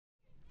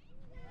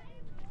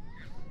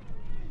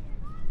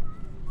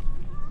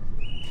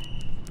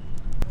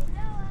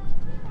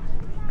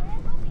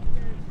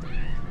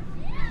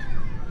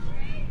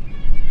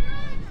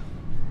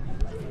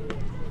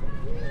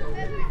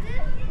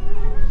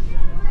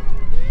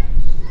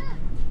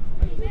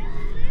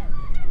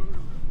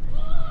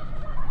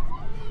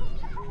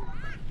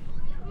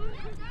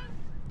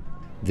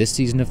This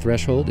season of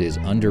Threshold is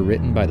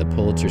underwritten by the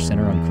Pulitzer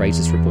Center on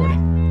Crisis Reporting.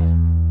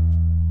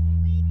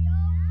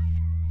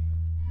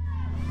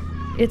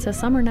 It's a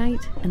summer night,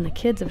 and the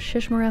kids of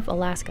Shishmaref,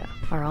 Alaska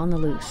are on the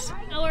loose.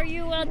 How are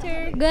you,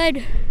 Walter?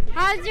 Good.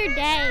 How's your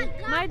day?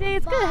 My day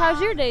is good. How's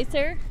your day,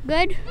 sir?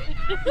 Good.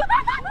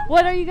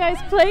 What are you guys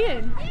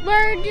playing?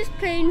 We're just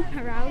playing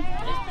around.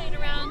 Just playing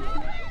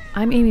around.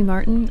 I'm Amy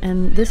Martin,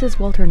 and this is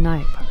Walter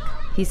Nypak.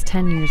 He's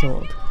 10 years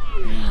old.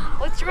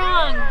 What's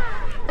wrong?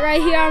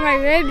 Right here on my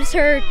ribs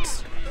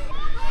hurts.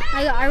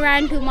 I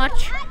ran too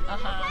much.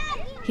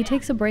 He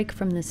takes a break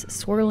from this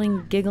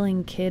swirling,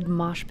 giggling kid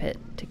mosh pit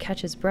to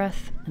catch his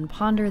breath and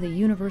ponder the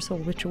universal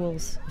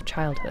rituals of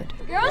childhood.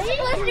 Girls are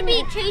supposed to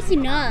be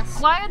chasing us.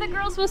 Why are the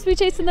girls supposed to be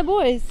chasing the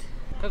boys?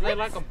 Because they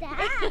like them.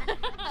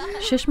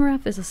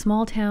 Shishmaref is a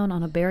small town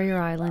on a barrier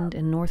island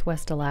in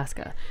northwest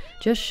Alaska,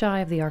 just shy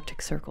of the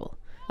Arctic Circle.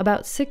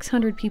 About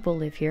 600 people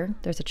live here.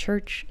 There's a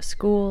church, a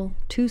school,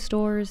 2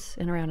 stores,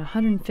 and around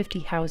 150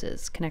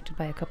 houses connected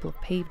by a couple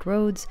of paved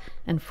roads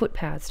and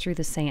footpaths through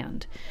the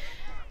sand.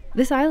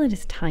 This island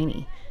is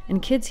tiny,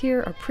 and kids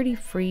here are pretty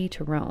free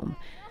to roam.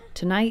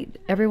 Tonight,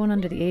 everyone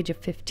under the age of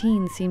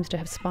 15 seems to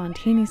have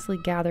spontaneously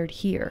gathered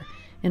here,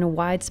 in a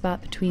wide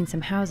spot between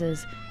some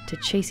houses, to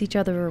chase each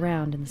other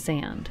around in the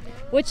sand.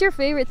 What's your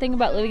favorite thing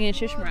about living in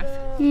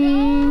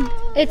Shishmaref?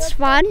 It's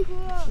fun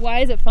Why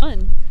is it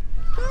fun?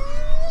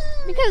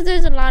 because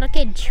there's a lot of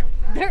kids.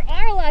 There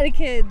are a lot of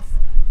kids.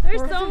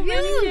 There's so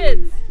many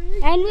kids.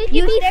 And we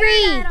can be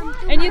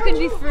free. And you can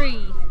be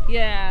free.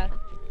 Yeah.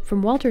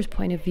 From Walter's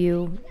point of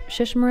view,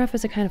 Shishmaref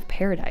is a kind of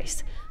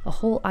paradise, a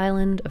whole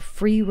island of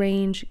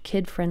free-range,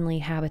 kid-friendly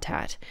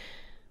habitat.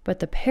 But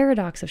the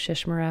paradox of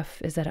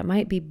Shishmaref is that it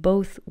might be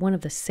both one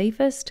of the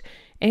safest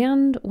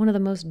and one of the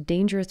most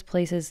dangerous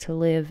places to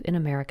live in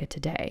America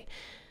today,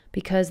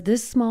 because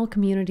this small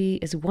community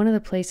is one of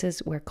the places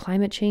where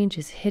climate change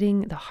is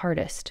hitting the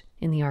hardest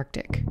in the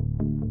Arctic.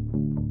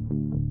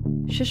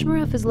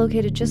 Shishmaref is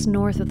located just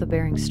north of the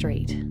Bering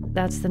Strait.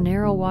 That's the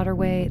narrow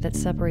waterway that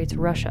separates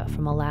Russia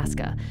from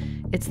Alaska.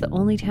 It's the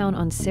only town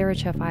on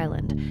Sarychev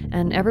Island,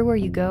 and everywhere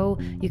you go,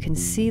 you can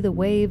see the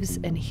waves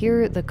and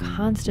hear the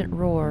constant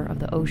roar of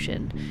the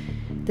ocean.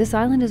 This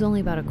island is only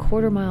about a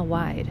quarter-mile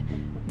wide.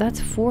 That's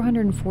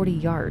 440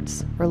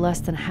 yards, or less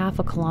than half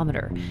a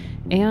kilometer,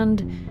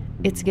 and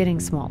it's getting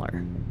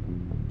smaller.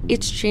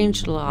 It's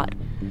changed a lot.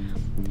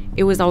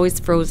 It was always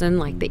frozen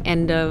like the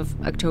end of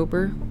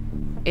October.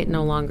 It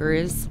no longer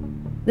is.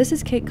 This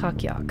is Kate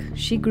Kokyok.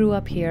 She grew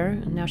up here,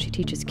 and now she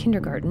teaches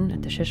kindergarten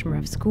at the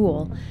Shishmaref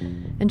school.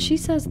 And she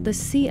says the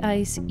sea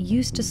ice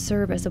used to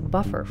serve as a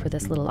buffer for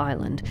this little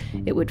island.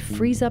 It would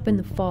freeze up in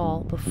the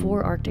fall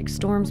before Arctic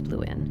storms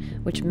blew in,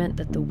 which meant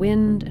that the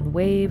wind and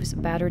waves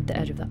battered the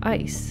edge of the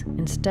ice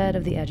instead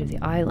of the edge of the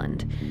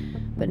island.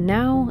 But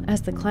now,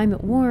 as the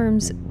climate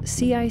warms,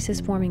 sea ice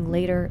is forming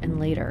later and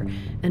later,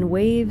 and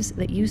waves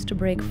that used to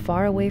break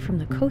far away from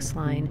the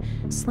coastline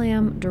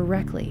slam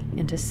directly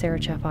into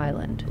Sarychev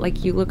Island.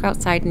 Like you look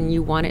outside and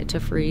you want it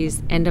to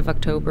freeze end of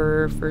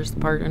October, first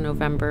part of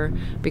November,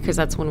 because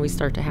that's when we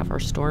start to have our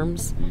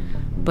storms,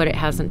 but it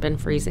hasn't been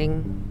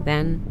freezing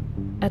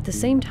then. At the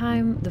same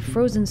time, the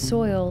frozen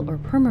soil, or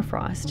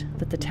permafrost,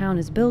 that the town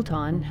is built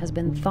on has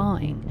been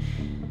thawing.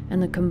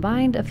 And the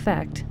combined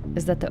effect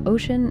is that the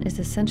ocean is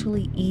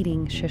essentially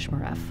eating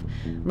Shishmaref,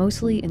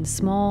 mostly in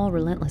small,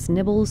 relentless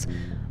nibbles,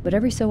 but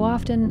every so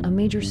often a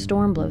major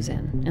storm blows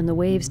in, and the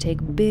waves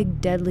take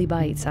big, deadly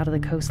bites out of the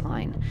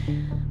coastline.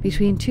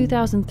 Between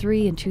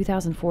 2003 and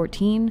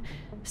 2014,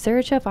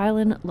 Sarychev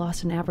Island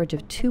lost an average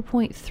of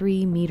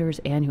 2.3 meters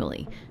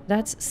annually.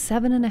 That's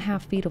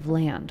 7.5 feet of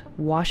land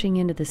washing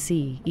into the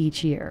sea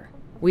each year.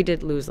 We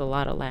did lose a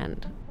lot of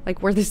land.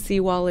 Like where the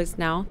seawall is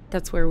now,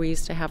 that's where we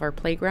used to have our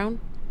playground.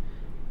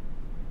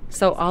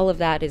 So all of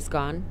that is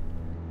gone.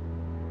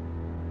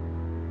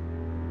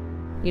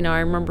 You know,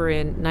 I remember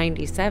in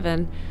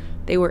 '97,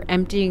 they were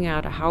emptying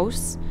out a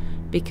house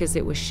because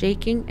it was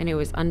shaking and it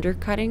was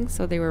undercutting,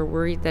 so they were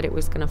worried that it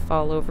was going to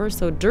fall over.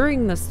 So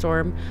during the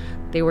storm,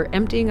 they were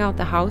emptying out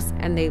the house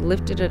and they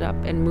lifted it up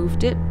and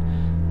moved it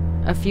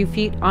a few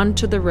feet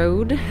onto the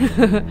road,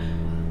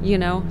 you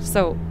know?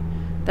 So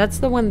that's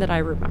the one that I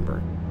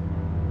remember.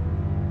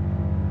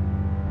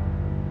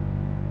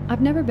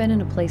 I've never been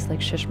in a place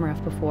like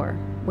Shishmaref before,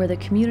 where the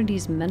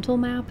community's mental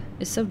map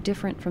is so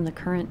different from the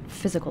current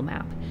physical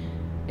map.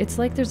 It's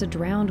like there's a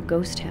drowned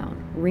ghost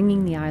town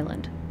ringing the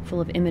island, full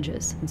of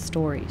images and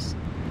stories.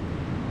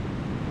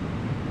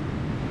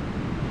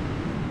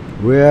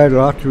 We had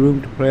lots of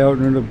room to play out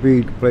on the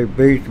beach, play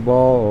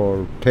baseball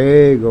or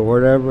tag or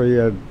whatever. You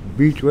had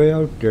beach way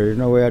out there. You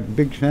know, we had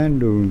big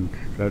sand dunes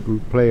that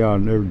we'd play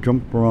on there,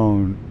 jump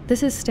around.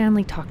 This is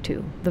Stanley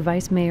Tocktoo, the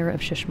vice mayor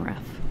of Shishmaref.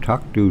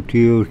 Tocktoo,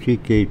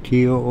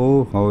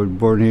 T-O-C-K-T-O-O. I was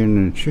born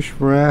in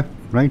Shishmaref,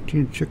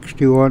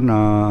 1961,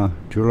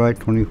 July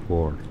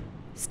 24th.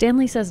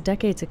 Stanley says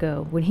decades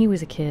ago, when he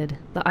was a kid,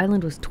 the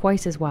island was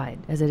twice as wide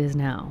as it is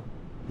now.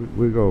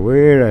 We go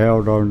way the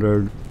hell down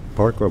there,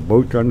 park our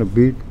boats on the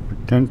beach,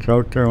 tents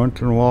out there once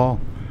in a while.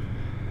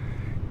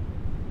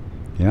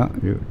 Yeah,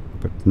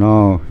 But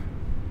no,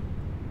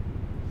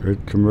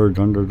 it's submerged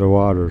under the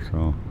water,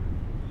 so,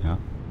 yeah.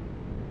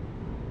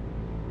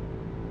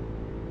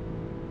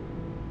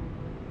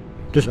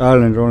 This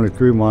island's only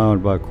 3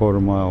 miles by a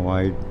quarter-mile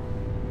wide.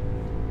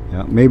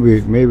 Yeah, maybe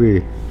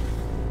a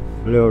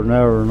little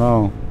narrower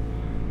now.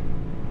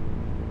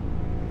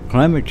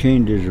 Climate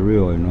change is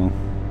real, you know.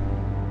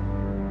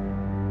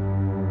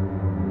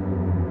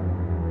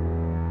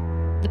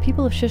 The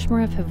people of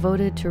Shishmaref have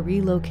voted to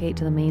relocate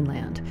to the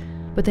mainland,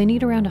 but they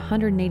need around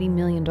 $180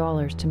 million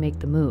to make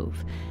the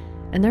move.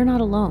 And they're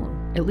not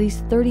alone. At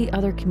least 30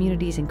 other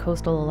communities in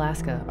coastal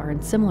Alaska are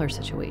in similar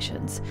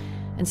situations.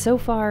 And so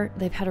far,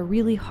 they've had a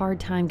really hard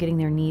time getting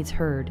their needs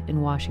heard in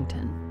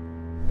Washington.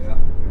 Yeah.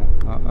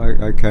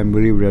 I can't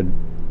believe that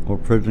our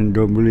president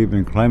don't believe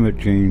in climate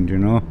change, you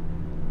know.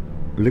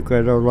 Look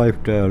at our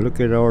lifestyle, look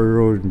at our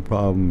erosion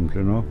problems,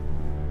 you know.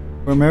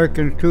 We're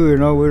Americans too, you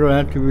know, we don't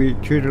have to be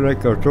treated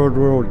like a third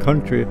world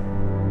country.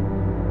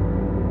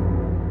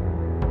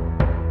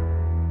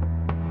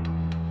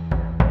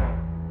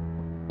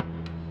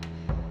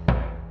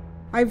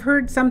 I've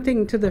heard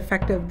something to the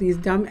effect of these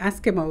dumb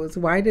Eskimos.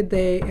 Why did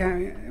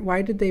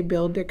they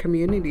build their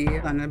community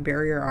on a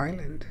barrier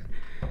island?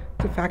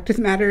 The fact of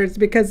the matter is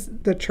because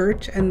the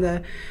church and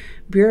the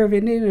Bureau of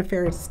Indian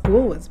Affairs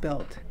school was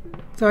built.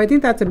 So I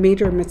think that's a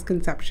major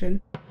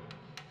misconception.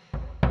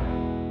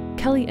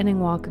 Kelly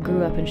Inningwalk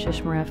grew up in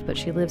Shishmaref, but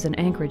she lives in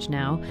Anchorage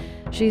now.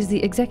 She's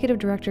the executive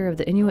director of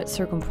the Inuit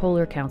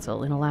Circumpolar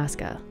Council in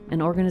Alaska,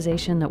 an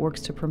organization that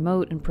works to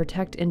promote and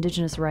protect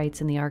Indigenous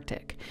rights in the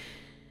Arctic.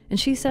 And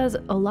she says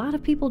a lot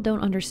of people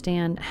don't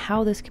understand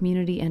how this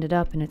community ended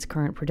up in its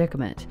current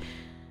predicament.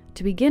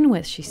 To begin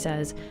with, she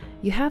says,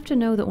 you have to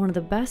know that one of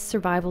the best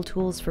survival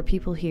tools for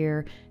people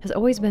here has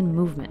always been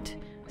movement,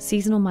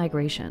 seasonal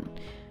migration.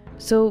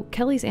 So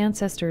Kelly's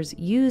ancestors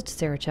used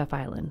Sarachef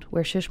Island,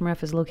 where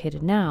Shishmaref is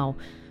located now,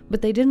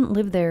 but they didn't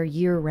live there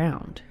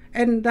year-round.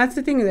 And that's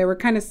the thing, they were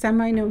kind of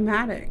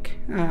semi-nomadic.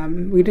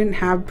 We didn't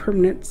have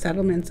permanent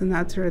settlements and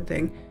that sort of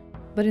thing.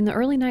 But in the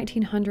early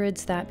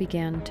 1900s, that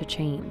began to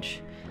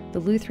change. The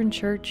Lutheran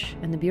Church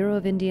and the Bureau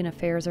of Indian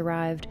Affairs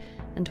arrived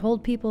and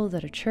told people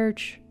that a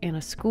church and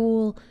a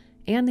school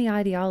and the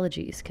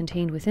ideologies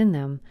contained within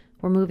them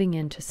were moving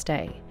in to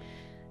stay.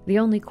 The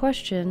only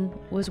question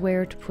was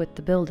where to put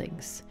the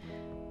buildings.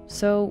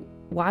 So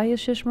why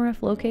is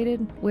Shishmaref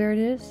located where it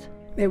is?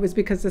 It was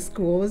because the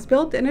school was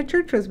built and a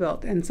church was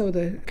built, and so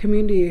the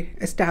community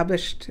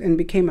established and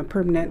became a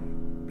permanent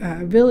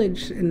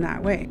village in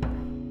that way.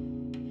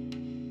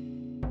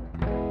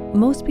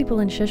 Most people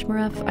in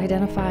Shishmaref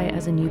identify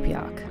as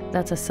Inupiaq.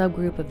 That's a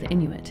subgroup of the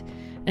Inuit.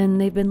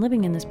 And they've been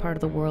living in this part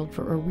of the world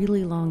for a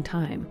really long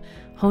time,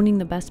 honing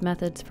the best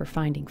methods for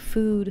finding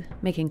food,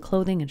 making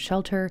clothing and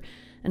shelter,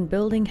 and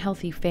building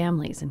healthy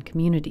families and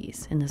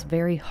communities in this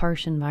very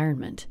harsh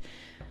environment.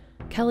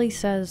 Kelly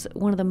says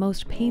one of the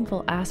most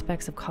painful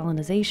aspects of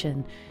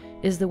colonization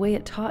is the way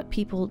it taught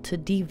people to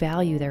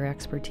devalue their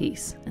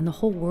expertise and the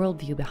whole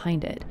worldview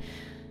behind it.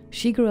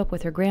 She grew up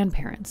with her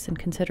grandparents and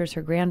considers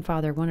her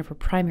grandfather one of her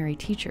primary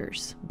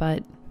teachers,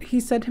 but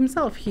he said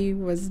himself he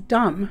was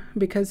dumb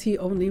because he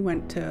only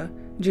went to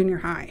junior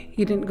high.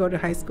 He didn't go to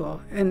high school.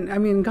 And I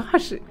mean,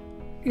 gosh,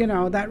 you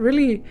know, that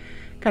really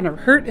kind of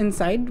hurt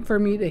inside for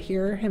me to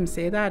hear him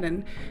say that,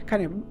 and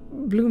kind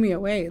of blew me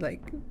away.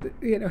 Like,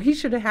 you know, he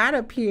should have had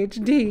a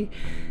PhD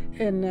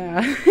in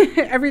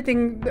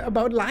everything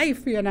about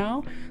life, you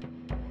know.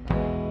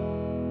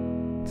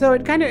 So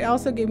it kind of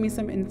also gave me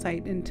some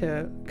insight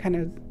into kind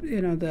of,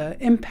 you know, the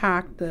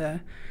impact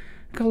the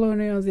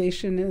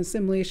colonialization and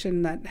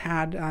assimilation that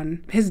had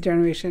on his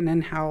generation,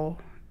 and how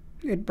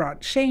it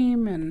brought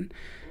shame and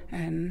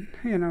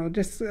you know,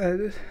 just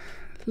a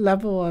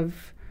level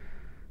of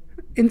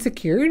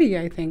insecurity,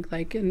 I think,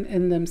 like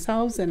in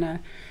themselves, and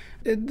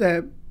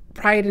the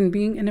pride in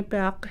being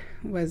Inupiaq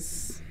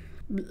was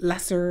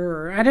lesser,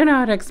 or I don't know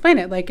how to explain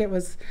it. Like it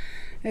was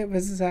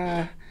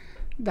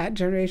that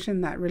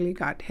generation that really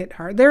got hit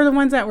hard. They're the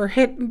ones that were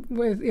hit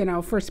with, you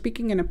know, for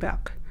speaking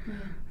Inupiaq.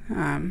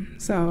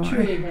 So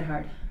truly hit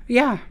hard.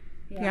 Yeah.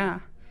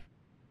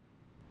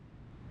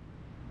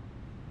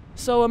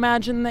 So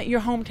imagine that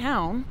your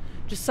hometown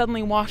just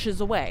suddenly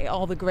washes away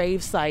all the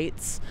grave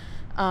sites,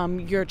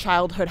 your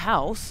childhood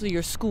house,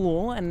 your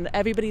school, and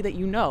everybody that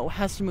you know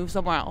has to move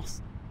somewhere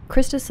else.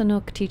 Krista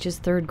Sanook teaches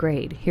 3rd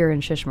grade here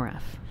in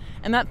Shishmaref.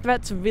 And that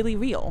threat's really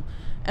real,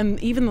 and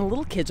even the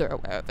little kids are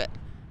aware of it.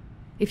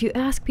 If you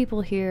ask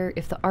people here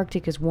if the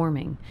Arctic is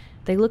warming,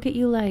 they look at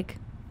you like,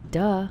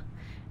 duh.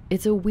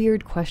 It's a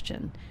weird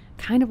question,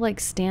 kind of like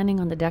standing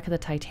on the deck of the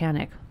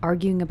Titanic,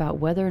 arguing about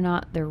whether or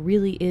not there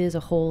really is a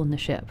hole in the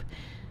ship.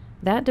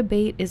 That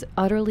debate is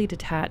utterly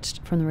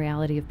detached from the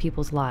reality of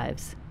people's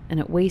lives, and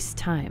it wastes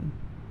time,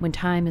 when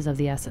time is of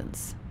the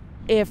essence.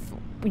 If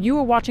you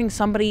were watching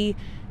somebody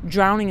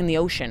drowning in the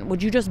ocean,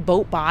 would you just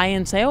boat by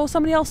and say, oh,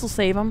 somebody else will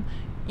save them?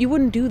 You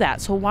wouldn't do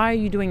that, so why are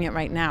you doing it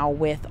right now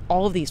with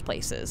all of these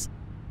places?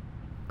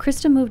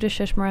 Krista moved to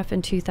Shishmaref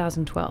in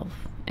 2012,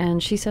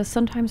 and she says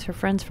sometimes her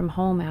friends from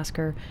home ask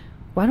her,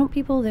 Why don't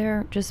people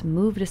there just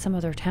move to some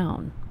other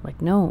town,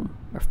 like Nome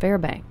or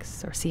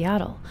Fairbanks or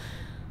Seattle?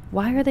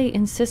 Why are they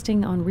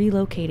insisting on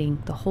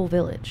relocating the whole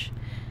village?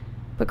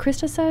 But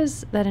Krista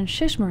says that in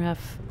Shishmaref,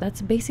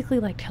 that's basically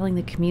like telling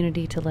the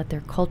community to let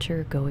their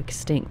culture go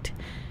extinct.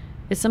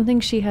 It's something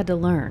she had to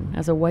learn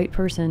as a white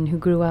person who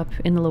grew up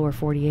in the lower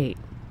 48.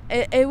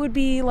 It would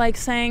be like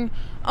saying,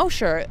 oh,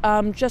 sure,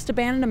 just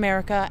abandon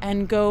America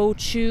and go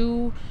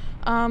to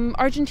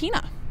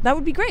Argentina. That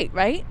would be great,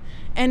 right?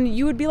 And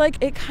you would be like,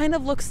 it kind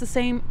of looks the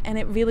same and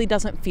it really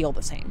doesn't feel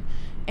the same.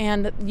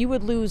 And you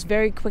would lose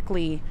very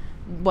quickly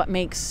what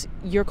makes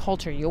your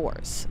culture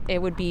yours.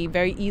 It would be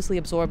very easily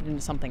absorbed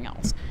into something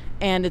else.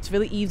 And it's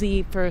really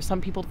easy for some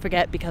people to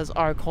forget because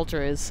our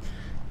culture is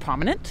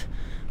prominent.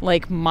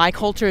 Like, my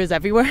culture is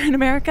everywhere in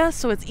America,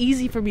 so it's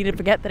easy for me to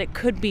forget that it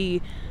could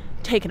be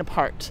taken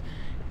apart.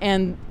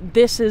 And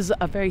this is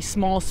a very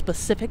small,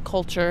 specific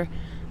culture.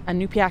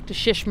 Inupiaq to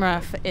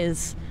Shishmaref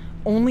is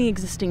only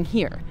existing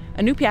here.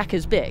 Inupiaq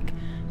is big,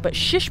 but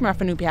Shishmaref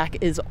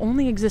Inupiaq is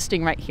only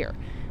existing right here.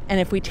 And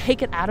if we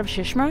take it out of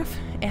Shishmaref,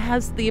 it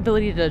has the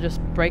ability to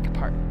just break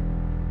apart.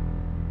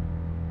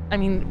 I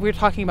mean, we're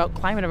talking about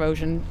climate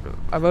erosion,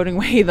 eroding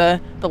away the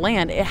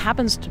land. It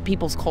happens to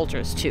people's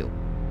cultures too.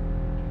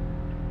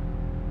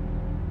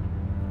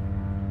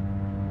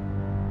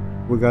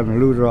 We're going to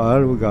lose our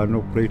island. We got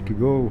no place to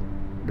go.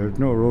 There's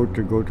no road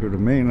to go to the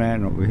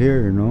mainland over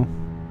here, you know.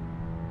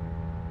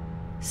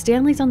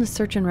 Stanley's on the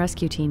search and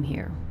rescue team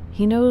here.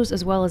 He knows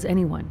as well as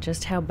anyone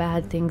just how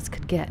bad things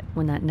could get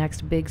when that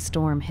next big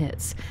storm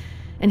hits.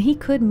 And he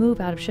could move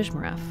out of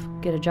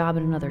Shishmaref, get a job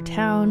in another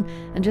town,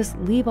 and just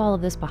leave all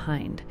of this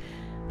behind.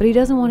 But he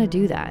doesn't want to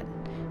do that.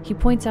 He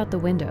points out the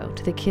window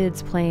to the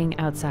kids playing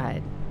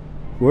outside.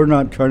 We're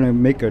not trying to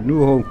make a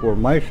new home for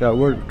myself.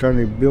 We're trying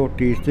to build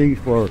these things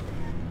for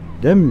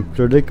them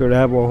so they could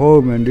have a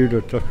home and do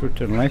the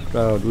certain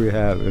lifestyle we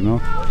have, you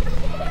know.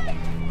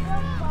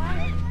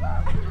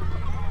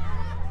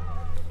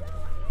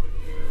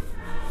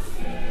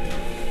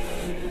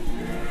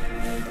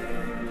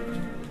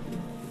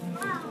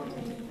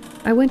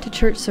 I went to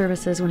church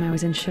services when I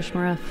was in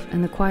Shishmaref,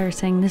 and the choir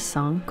sang this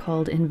song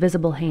called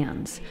Invisible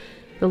Hands.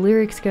 The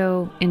lyrics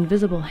go,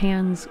 "Invisible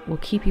hands will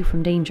keep you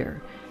from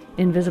danger.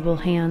 Invisible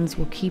hands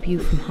will keep you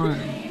from harm."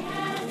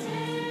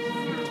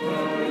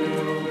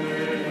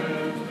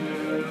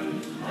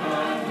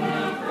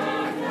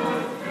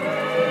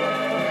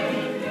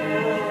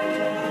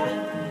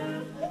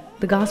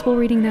 The gospel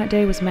reading that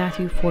day was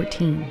Matthew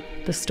 14,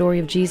 the story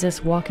of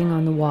Jesus walking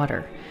on the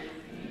water.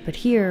 But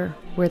here,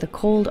 where the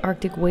cold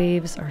Arctic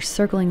waves are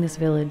circling this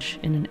village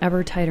in an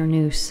ever tighter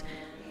noose,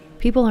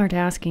 people aren't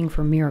asking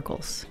for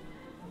miracles.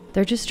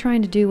 They're just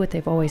trying to do what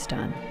they've always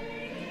done: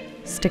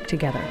 stick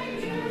together.